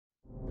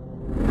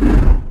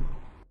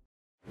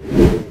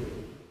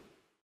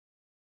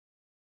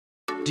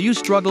Do you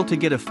struggle to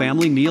get a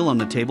family meal on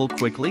the table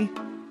quickly?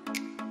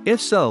 If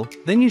so,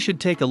 then you should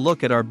take a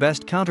look at our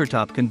best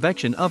countertop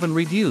convection oven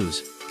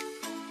reviews.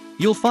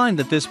 You'll find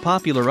that this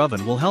popular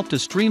oven will help to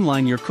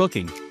streamline your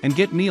cooking and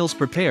get meals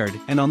prepared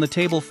and on the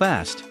table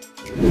fast.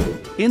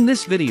 In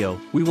this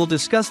video, we will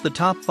discuss the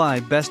top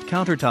 5 best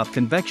countertop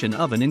convection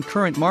oven in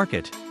current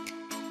market.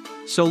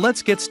 So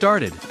let's get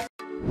started.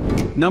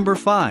 Number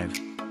 5.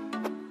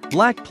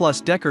 Black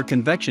 + Decker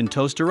Convection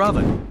Toaster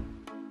Oven.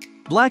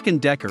 Black &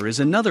 Decker is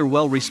another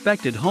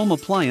well-respected home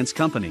appliance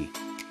company.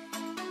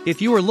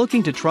 If you are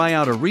looking to try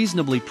out a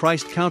reasonably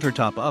priced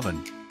countertop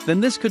oven,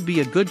 then this could be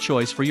a good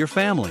choice for your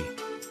family.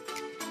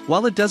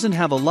 While it doesn't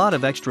have a lot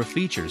of extra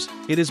features,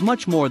 it is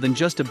much more than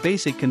just a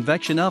basic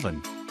convection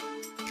oven.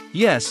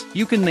 Yes,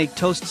 you can make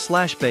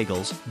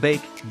toast/bagels,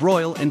 bake,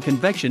 broil and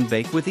convection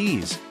bake with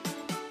ease.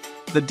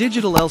 The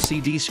digital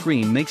LCD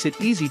screen makes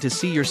it easy to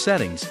see your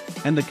settings,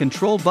 and the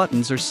control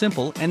buttons are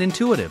simple and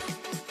intuitive.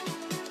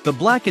 The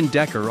Black &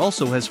 Decker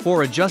also has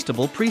 4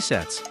 adjustable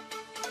presets.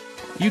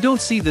 You don't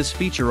see this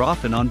feature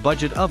often on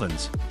budget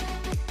ovens.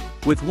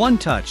 With one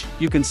touch,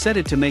 you can set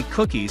it to make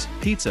cookies,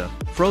 pizza,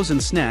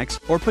 frozen snacks,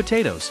 or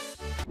potatoes.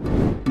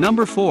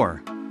 Number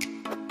 4.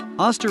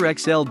 Oster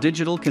XL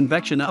Digital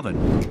Convection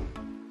Oven.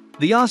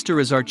 The Oster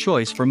is our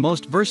choice for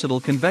most versatile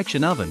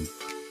convection oven.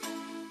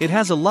 It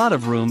has a lot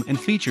of room and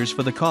features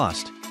for the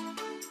cost.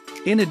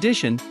 In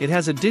addition, it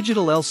has a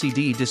digital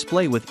LCD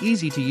display with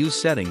easy-to-use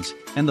settings,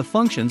 and the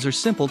functions are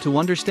simple to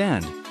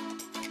understand.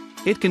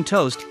 It can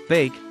toast,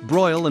 bake,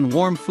 broil and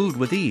warm food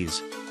with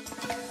ease.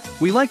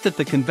 We like that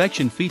the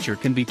convection feature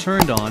can be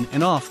turned on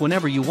and off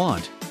whenever you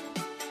want.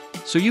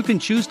 So you can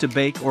choose to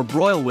bake or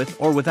broil with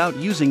or without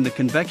using the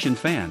convection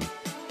fan.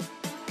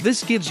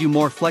 This gives you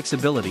more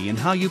flexibility in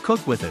how you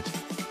cook with it.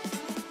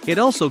 It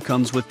also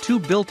comes with 2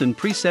 built-in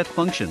preset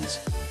functions.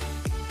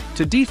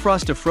 To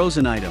defrost a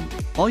frozen item,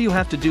 all you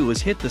have to do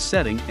is hit the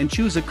setting and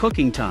choose a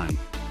cooking time.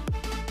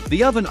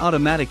 The oven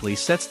automatically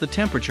sets the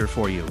temperature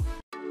for you.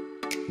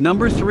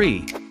 Number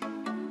 3.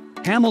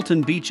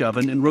 Hamilton Beach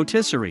Oven and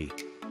Rotisserie.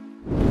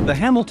 The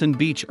Hamilton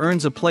Beach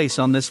earns a place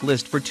on this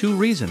list for 2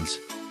 reasons.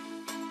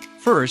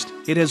 First,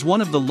 it has one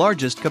of the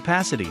largest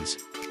capacities.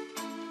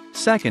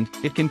 Second,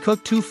 it can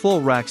cook 2 full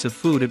racks of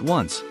food at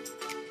once.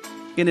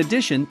 In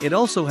addition, it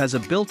also has a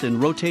built-in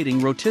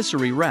rotating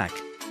rotisserie rack.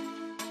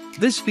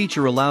 This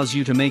feature allows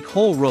you to make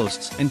whole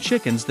roasts and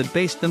chickens that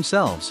baste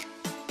themselves.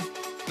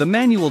 The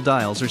manual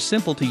dials are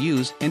simple to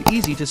use and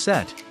easy to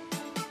set.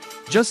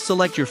 Just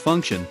select your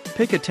function,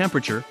 pick a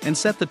temperature, and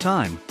set the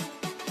time.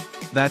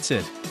 That's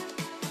it.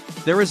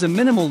 There is a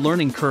minimal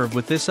learning curve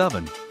with this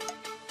oven.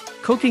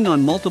 Cooking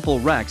on multiple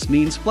racks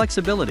means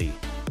flexibility.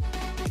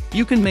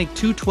 You can make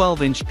 2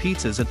 12-inch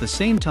pizzas at the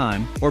same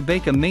time or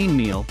bake a main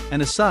meal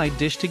and a side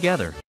dish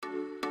together.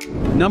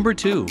 Number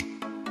 2.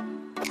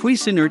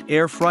 Cuisinart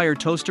Air Fryer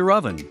Toaster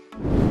Oven.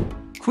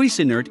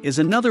 Cuisinart is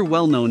another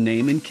well-known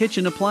name in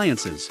kitchen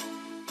appliances.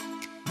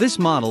 This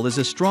model is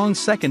a strong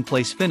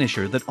second-place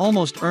finisher that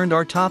almost earned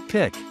our top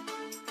pick.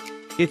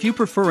 If you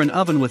prefer an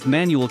oven with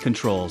manual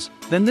controls,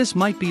 then this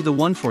might be the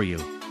one for you.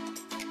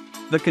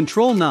 The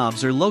control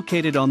knobs are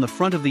located on the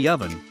front of the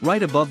oven,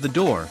 right above the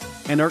door,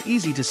 and are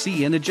easy to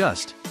see and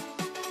adjust.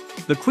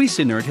 The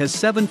Cuisinart has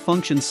 7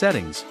 function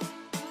settings.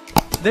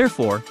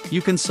 Therefore,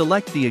 you can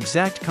select the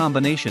exact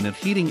combination of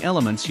heating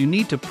elements you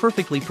need to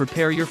perfectly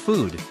prepare your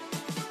food.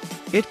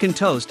 It can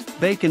toast,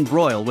 bake and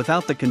broil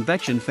without the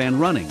convection fan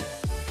running.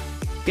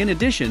 In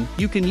addition,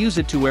 you can use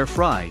it to air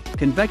fry,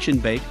 convection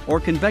bake or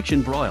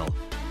convection broil.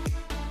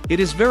 It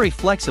is very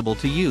flexible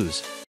to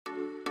use.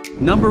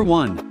 Number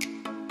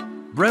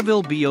 1.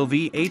 Breville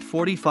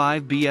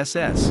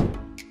BOV845BSS.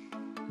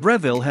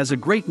 Breville has a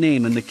great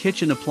name in the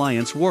kitchen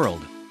appliance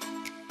world.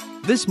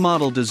 This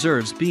model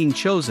deserves being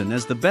chosen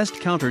as the best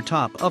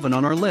countertop oven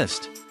on our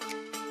list.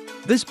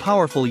 This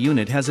powerful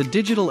unit has a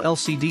digital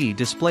LCD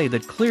display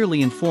that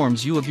clearly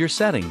informs you of your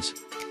settings.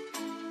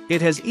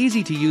 It has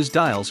easy-to-use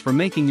dials for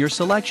making your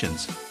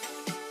selections.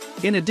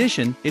 In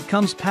addition, it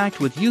comes packed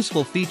with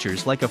useful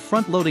features like a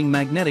front-loading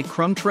magnetic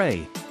crumb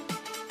tray.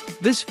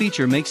 This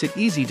feature makes it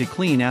easy to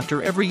clean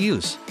after every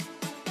use.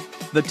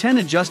 The 10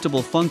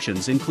 adjustable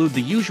functions include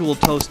the usual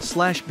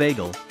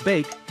toast/bagel,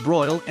 bake,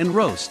 broil and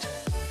roast.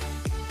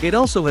 It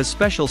also has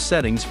special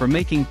settings for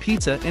making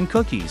pizza and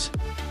cookies.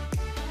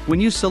 When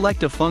you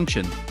select a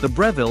function, the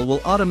Breville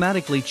will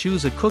automatically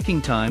choose a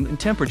cooking time and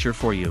temperature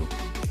for you.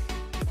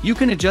 You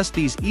can adjust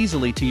these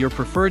easily to your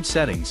preferred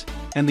settings,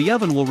 and the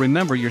oven will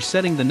remember your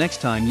setting the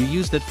next time you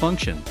use that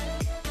function.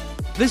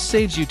 This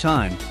saves you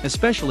time,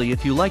 especially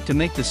if you like to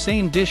make the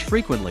same dish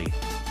frequently.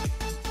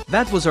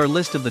 That was our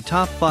list of the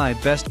top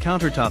 5 best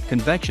countertop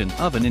convection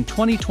oven in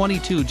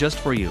 2022 just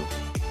for you.